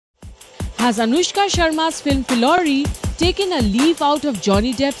Has Anushka Sharma's film Phillauri taken a leaf out of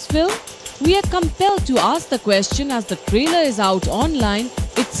Johnny Depp's film? We are compelled to ask the question as the trailer is out online.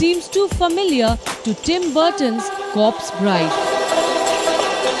 It seems too familiar to Tim Burton's Corpse Bride.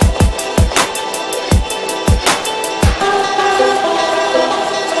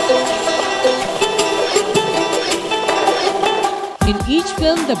 In each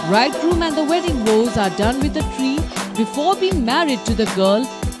film, the bridegroom and the wedding vows are done with a tree before being married to the girl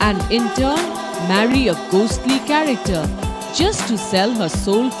and in turn marry a ghostly character just to sell her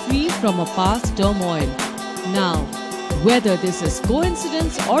soul free from a past turmoil. Now, whether this is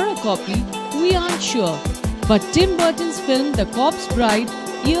coincidence or a copy, we aren't sure. But Tim Burton's film The Corpse Bride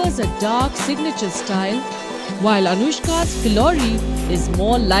ears a dark signature style, while Anushka's Phillauri is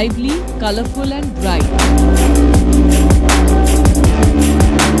more lively, colourful and bright.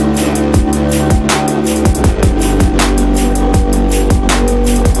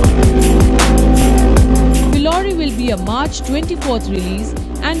 Will be a March 24th release,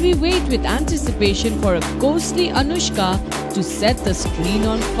 and we wait with anticipation for a ghostly Anushka to set the screen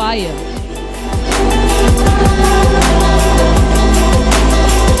on fire.